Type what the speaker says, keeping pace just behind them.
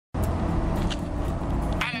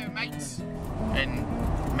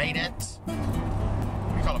matettes.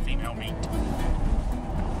 What do you call a female mate?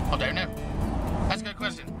 Oh, don't know. That's a good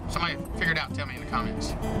question. Somebody figure it out. Tell me in the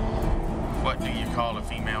comments. What do you call a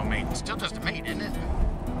female mate? It's still just a mate, isn't it?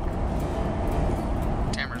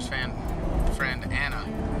 Tamara's friend Anna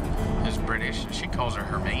is British. She calls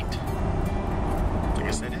her mate. I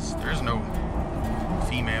guess that is. There is no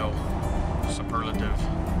female superlative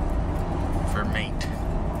for mate.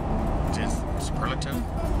 Is superlative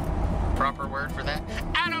proper word for that?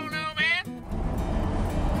 I don't know, man.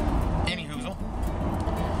 Any hoozle.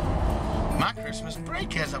 My Christmas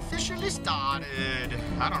break has officially started.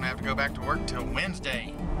 I don't have to go back to work till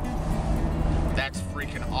Wednesday. That's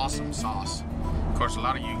freaking awesome sauce. Of course, a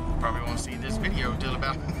lot of you probably won't see this video till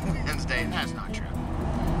about Wednesday, and that's not true.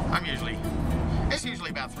 It's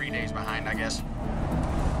usually about 3 days behind, I guess.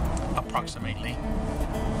 Approximately.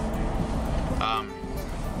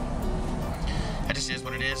 It just is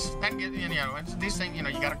what it is. And, you know, these things, you know,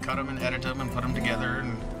 you gotta cut them and edit them and put them together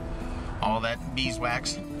and all that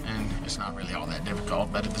beeswax. And it's not really all that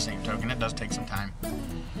difficult, but at the same token, it does take some time.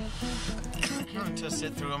 To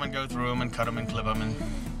sit through them and go through them and cut them and clip them and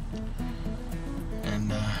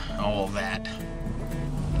all that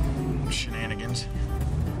shenanigans.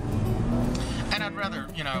 And I'd rather,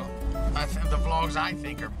 you know, the vlogs I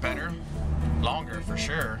think are better, longer for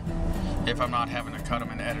sure, if I'm not having to cut them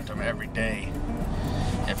and edit them every day.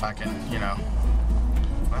 If I can, you know,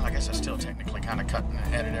 well, I guess I still technically kind of cut and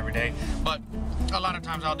edit every day, but a lot of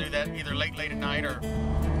times I'll do that either late at night or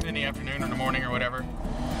in the afternoon or in the morning or whatever.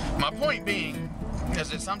 My point being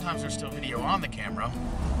is that sometimes there's still video on the camera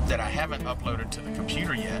that I haven't uploaded to the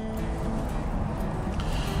computer yet.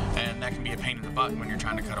 And that can be a pain in the butt when you're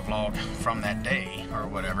trying to cut a vlog from that day or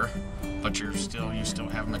whatever. But you still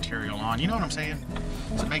have material on. You know what I'm saying?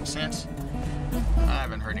 Does it make sense? I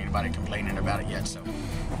haven't heard anybody complaining about it yet, so.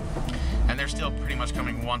 And they're still pretty much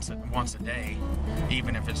coming once a day,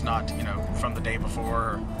 even if it's not, you know, from the day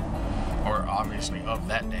before or obviously of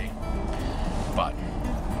that day. But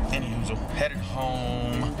anywho, headed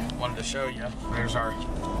home. Wanted to show you. There's our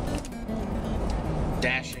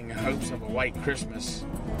dashing hopes of a white Christmas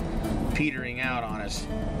petering out on us.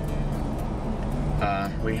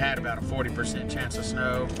 We had about a 40% chance of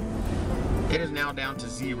snow. It is now down to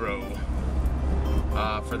 0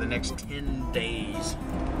 for the next 10 days.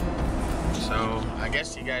 So I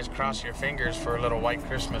guess you guys cross your fingers for a little white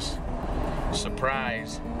Christmas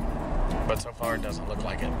surprise. But so far it doesn't look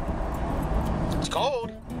like it. It's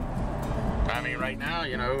cold. I mean, right now,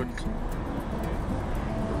 you know,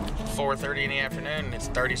 4:30 in the afternoon, and it's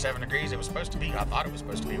 37 degrees. It was supposed to be, I thought it was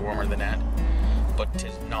supposed to be warmer than that, but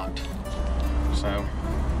 'tis not. So,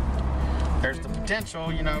 there's the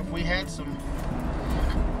potential, you know, if we had some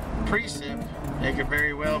precip, it could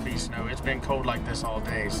very well be snow. It's been cold like this all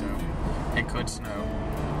day, so it could snow,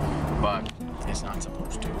 but it's not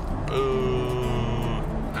supposed to. Boo!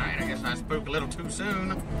 Alright, I guess I spoke a little too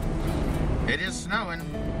soon. It is snowing.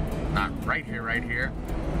 Not right here,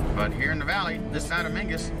 but here in the valley, this side of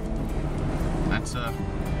Mingus, that's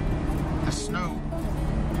snow.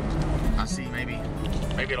 I'll see, maybe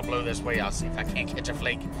it'll blow this way. I'll see if I can't catch a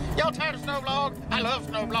flake. Y'all tired of snow vlog? I love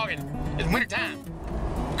snow vlogging. It's winter time,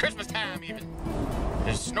 Christmas time even.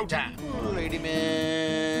 It's snow time. Lady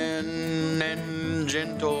men and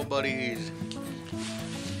gentle buddies,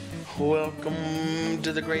 welcome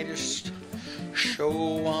to the greatest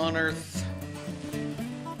show on earth.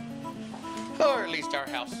 Or at least our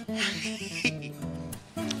house.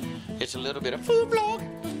 It's a little bit of food vlog.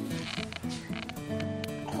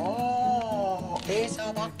 Oh, it's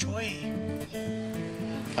a bok choy.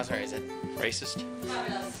 I'm sorry, is it racist?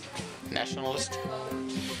 Nationalist?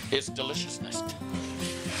 It's deliciousness.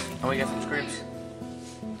 Oh, we got some scripts.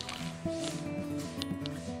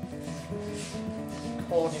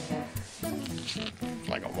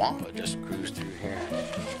 Like a wampa just cruised through here.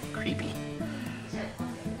 Creepy.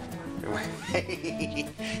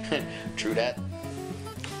 True that.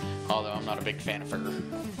 Although I'm not a big fan of fur.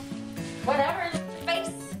 Whatever,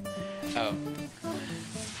 face. Oh.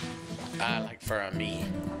 I like fur on me.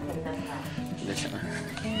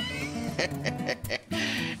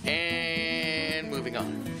 And moving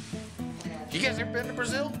on. You guys ever been to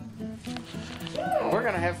Brazil? We're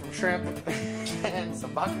gonna have some shrimp and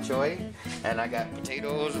some bok choy, and I got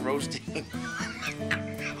potatoes roasting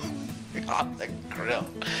on the grill.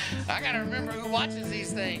 I gotta remember who watches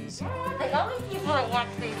these things. The only people that watch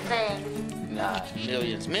these things. Nah,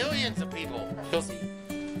 millions of people. You'll see.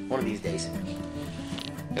 One of these days,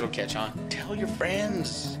 it'll catch on. Tell your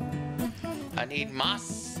friends. I need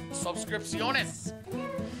más suscripciones.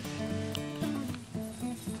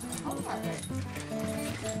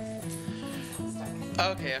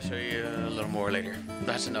 Okay, I'll show you a little more later.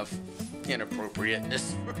 That's enough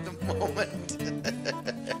inappropriateness for the moment.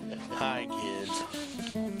 Hi, kids.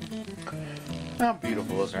 How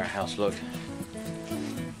beautiful does our house look?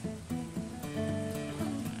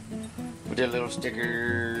 We did little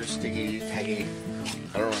stickers, sticky, taggy.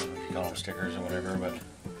 I don't know if you call them stickers or whatever, but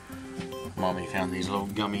Mommy found these little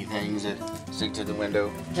gummy things that stick to the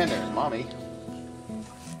window. And there's Mommy.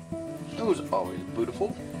 Who's always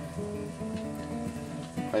beautiful.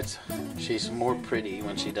 But she's more pretty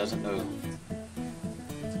when she doesn't know.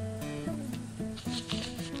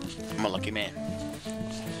 I'm a lucky man.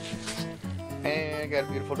 And I got a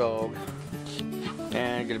beautiful dog.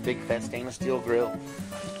 And I got a big fat stainless steel grill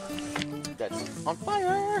that's on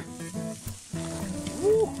fire.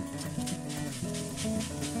 Woo!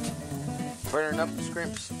 Burning up the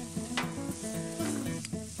scrimps.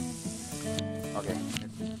 Okay,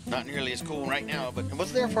 not nearly as cool right now, but it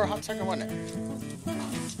was there for a hot second, wasn't it?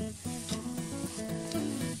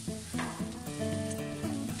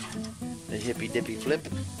 The hippy dippy flip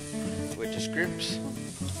with the scrimps.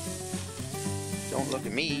 Don't look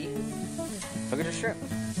at me. Look at the shrimp.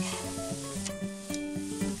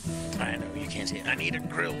 I know you can't see it. I need a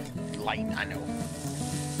grill light. I know.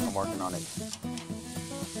 I'm working on it.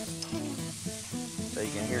 So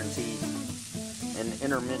you can hear and see in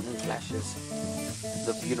intermittent flashes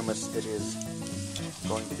the beautiness that is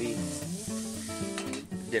going to be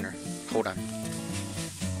dinner. Hold on.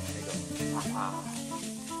 There you go.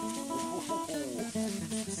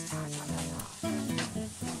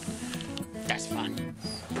 That's fun.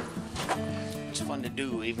 It's fun to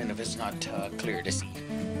do even if it's not clear to see.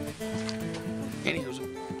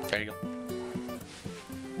 Anywho, there you go.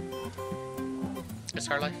 It's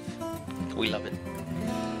our life. We love it.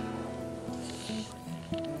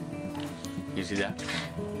 You see that?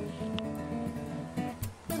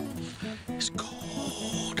 It's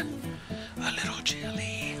cold. A little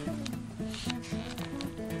chilly.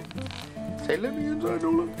 Say, let me inside,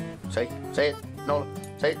 Nola. Say it, Nola.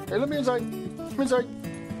 Say it. Hey, let me inside. Let me inside.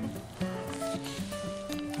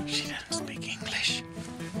 She doesn't speak English.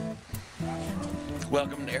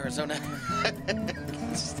 Welcome to Arizona.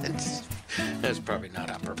 That's probably not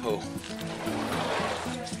apropos.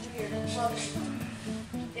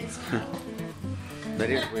 That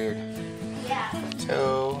is weird. Yeah.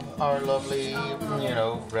 So, our lovely,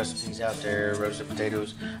 recipes out there, roasted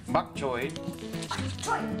potatoes, bok choy.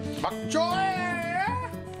 Bok choy!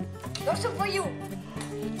 Those are for you.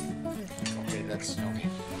 Okay, that's okay.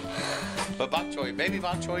 But bok choy, baby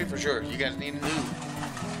bok choy for sure. You guys need a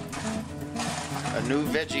new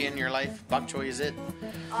veggie in your life. Bok choy is it.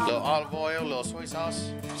 A little olive oil, a little soy sauce,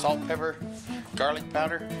 salt, pepper, garlic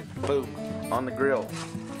powder. Boom. On the grill.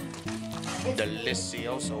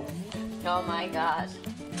 Delicioso. Oh my gosh.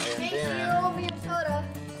 And then soda.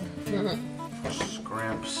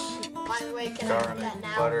 scrimps, By the way, can I have garlic, that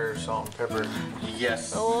now? butter, salt, and pepper.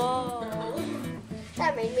 Yes. Oh.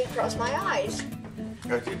 That made me cross my eyes.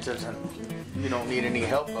 It doesn't. You don't need any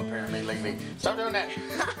help apparently lately. Stop doing that.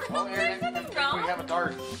 Oh, Aaron, There's nothing wrong. we have a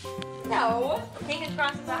dart. No, he can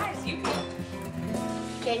cross his eyes. You can.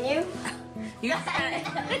 Can you? You just gotta.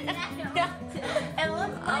 It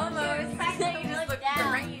looks Almost. like You just look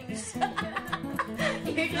down. deranged.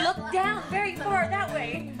 You just Look down very far that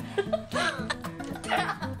way.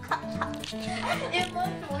 It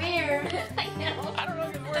looks weird. I know. I don't know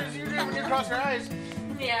as weird as you do when you cross your eyes.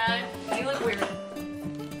 Yeah, you look weird.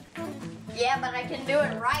 Yeah, but I can do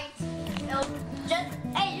it right. It'll just,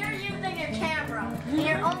 hey, you're using your camera.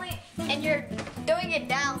 And you're doing it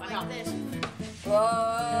down like this.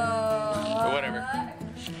 Whoa. Or whatever.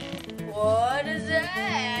 What is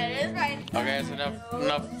that? It's right. Okay, it's enough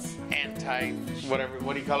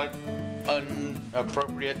what do you call it?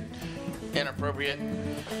 Inappropriate.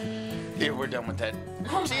 Yeah, we're done with that.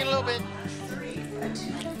 See you in a little bit.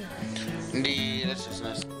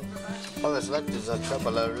 Deliciousness. All that's left is a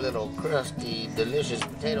couple of little crusty, delicious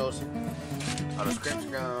potatoes. All the scrimps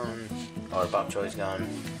gone. All the bok choy's gone.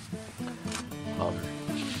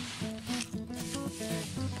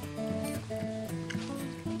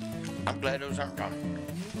 I'm glad those aren't gone.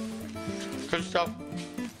 Good stuff.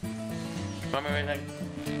 Mama, anything?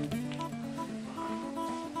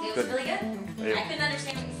 It was Good. really good. Yeah. I couldn't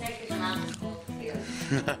understand what you said because your mouth was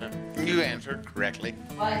full. You answered correctly.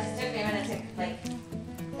 Well, it just took me a minute to like the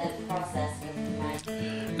process with my.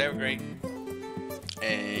 They were great.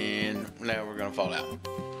 And now we're gonna fall out.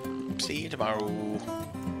 See you tomorrow.